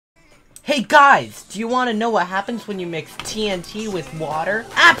Hey guys, do you want to know what happens when you mix TNT with water?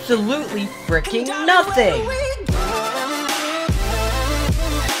 Absolutely freaking nothing!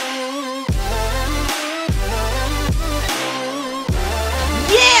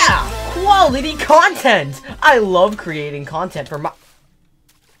 Yeah! Quality content! I love creating content for my...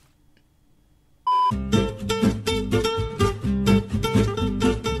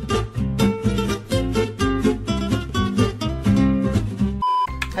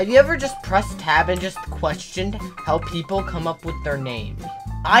 Have you ever just pressed tab and just questioned how people come up with their names?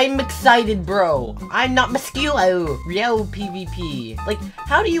 I'm excited, bro. I'm not musculo. Real PvP. Like,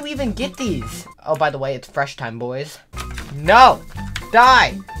 how do you even get these? Oh, by the way, it's fresh time, boys. No!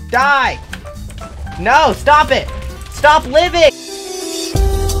 Die! Die! No, stop it! Stop living!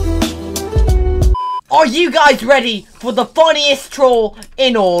 Are you guys ready for the funniest troll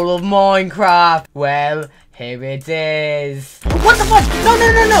in all of Minecraft? Well, here it is. What the fuck? No,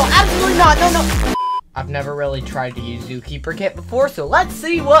 no, no, no, absolutely not, no, no. I've never really tried to use Zookeeper Kit before, so let's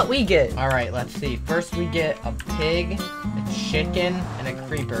see what we get. All right, let's see. First we get a pig, a chicken, and a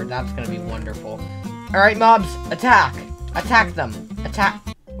creeper. That's gonna be wonderful. All right, mobs, attack. Attack them. Attack.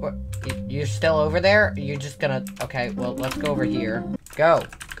 What? You're still over there? You're just gonna, okay, well, let's go over here. Go,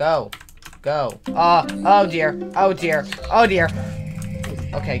 go, go. Oh dear, oh dear, oh dear.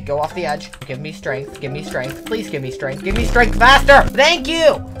 Okay, go off the edge. Give me strength. Give me strength. Please give me strength. Give me strength faster! Thank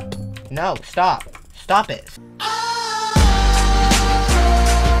you! No, stop. Stop it.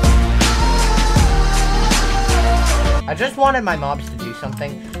 I just wanted my mobs to do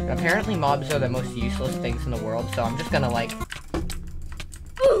something. And apparently mobs are the most useless things in the world, so I'm just gonna like...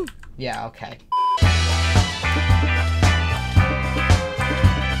 Yeah, okay.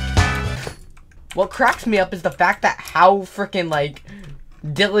 What cracks me up is the fact that how freaking like...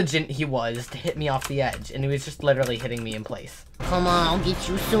 diligent he was to hit me off the edge, and he was just literally hitting me in place. Come on, I'll get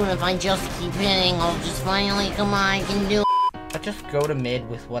you soon if I just keep hitting. I'll just finally, come on, I can do it. I just go to mid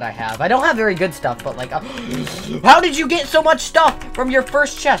with what I have. I don't have very good stuff, but like, how did you get so much stuff from your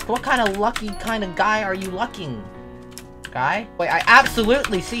first chest? What kind of lucky kind of guy are you lucking? Guy? Wait, I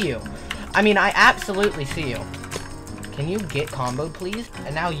absolutely see you. I mean, I absolutely see you. Can you get comboed, please?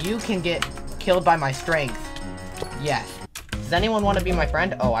 And now you can get killed by my strength. Yes. Does anyone want to be my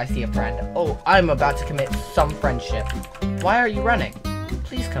friend? Oh, I see a friend. Oh, I'm about to commit some friendship. Why are you running?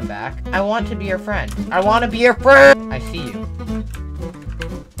 Please come back. I want to be your friend. I want to be your friend! I see you.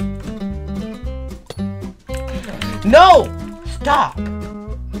 No! Stop!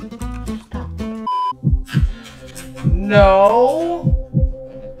 Stop. No!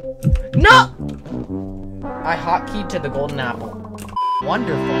 No! I hotkeyed to the golden apple.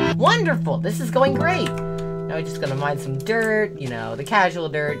 Wonderful. Wonderful! This is going great! Now we're just gonna mine some dirt, you know, the casual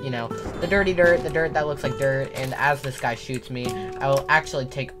dirt, you know, the dirty dirt, the dirt that looks like dirt, and as this guy shoots me, I will actually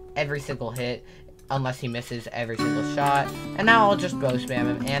take every single hit, unless he misses every single shot, and now I'll just bow spam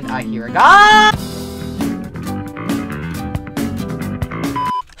him, and I hear a guy!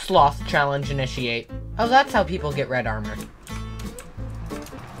 Sloth challenge initiate. Oh, that's how people get red armor.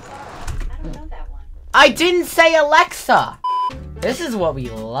 I don't know that one. I didn't say Alexa! This is what we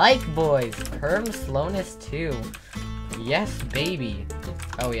like, boys. Perm slowness 2. Yes, baby.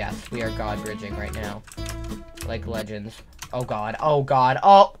 Oh, yes. We are god bridging right now. Like legends. Oh, God. Oh, God.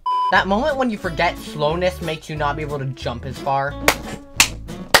 Oh! That moment when you forget slowness makes you not be able to jump as far.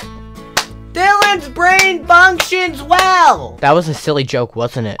 Dylan's brain functions well! That was a silly joke,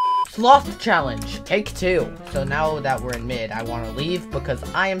 wasn't it? Sloth challenge. Take 2. So now that we're in mid, I want to leave because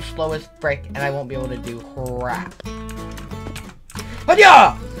I am slow as frick and I won't be able to do crap. But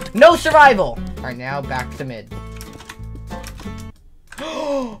yeah! No survival! Alright, now back to mid.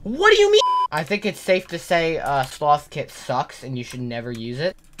 What do you mean? I think it's safe to say Sloth Kit sucks and you should never use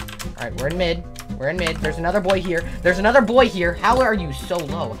it. Alright, we're in mid. We're in mid. There's another boy here. There's another boy here. How are you so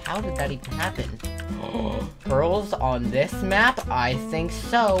low? How did that even happen? Pearls on this map? I think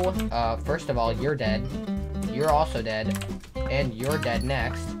so. First of all, you're dead. You're also dead. And you're dead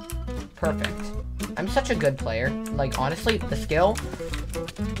next. Perfect. I'm such a good player. Like, honestly, the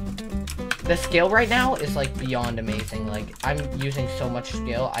skill right now is, like, beyond amazing. Like, I'm using so much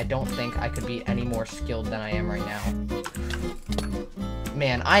skill, I don't think I could be any more skilled than I am right now.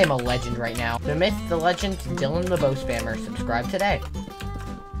 Man, I am a legend right now. The myth, the legend, Dylan the Bow Spammer. Subscribe today.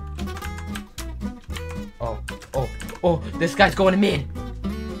 Oh, this guy's going to mid.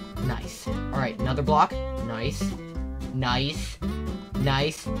 Nice. Alright, another block. Nice. Nice.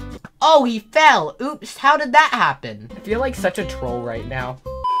 Nice. Oh, he fell! Oops, how did that happen? I feel like such a troll right now.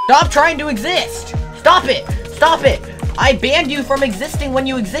 Stop trying to exist! Stop it! Stop it! I banned you from existing when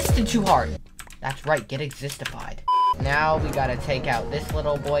you existed too hard. That's right, get existified. Now we gotta take out this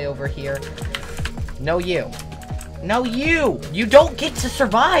little boy over here. No, you. No, you! You don't get to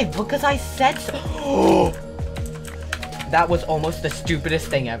survive because I said so. That was almost the stupidest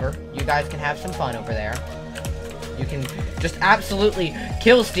thing ever. You guys can have some fun over there. You can just absolutely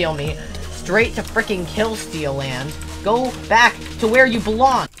kill steal me straight to freaking kill steal land. Go back to where you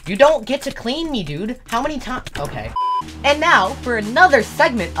belong. You don't get to clean me, dude. How many times? Okay. And now for another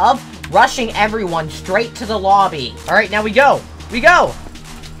segment of rushing everyone straight to the lobby. All right, now we go. We go.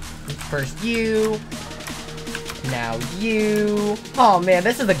 First you. Now you. Oh man,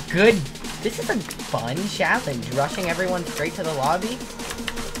 this is a fun challenge. Rushing everyone straight to the lobby.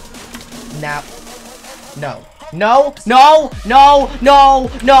 Now, no. No, no, no, no,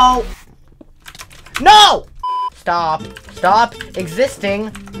 no. No! Stop. Stop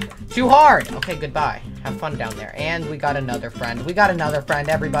existing too hard. Okay, goodbye. Have fun down there. And we got another friend. We got another friend,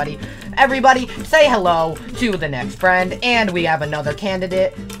 everybody. Everybody, say hello to the next friend. And we have another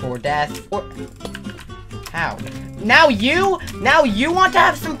candidate for death. How? Now you want to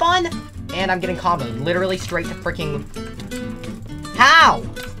have some fun? And I'm getting comboed literally straight to freaking... How?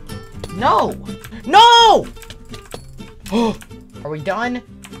 No! No! Are we done?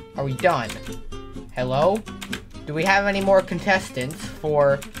 Are we done? Hello? Do we have any more contestants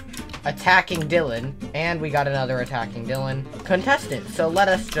for attacking Dylan? And we got another attacking Dylan contestant. So let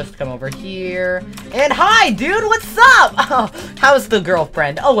us just come over here. And hi, dude! What's up? Oh, how's the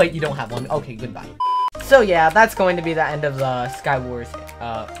girlfriend? Oh, wait, you don't have one. Okay, goodbye. So yeah, that's going to be the end of the Skywars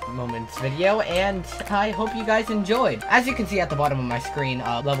moments video, and I hope you guys enjoyed. As you can see at the bottom of my screen,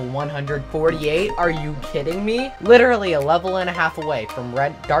 level 148. Are you kidding me? Literally a level and a half away from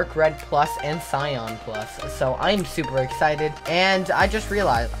Dark Red Plus and Cyan Plus. So I'm super excited, and I just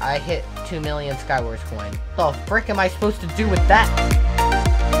realized I hit 2 million Skywars coin. What the frick am I supposed to do with that?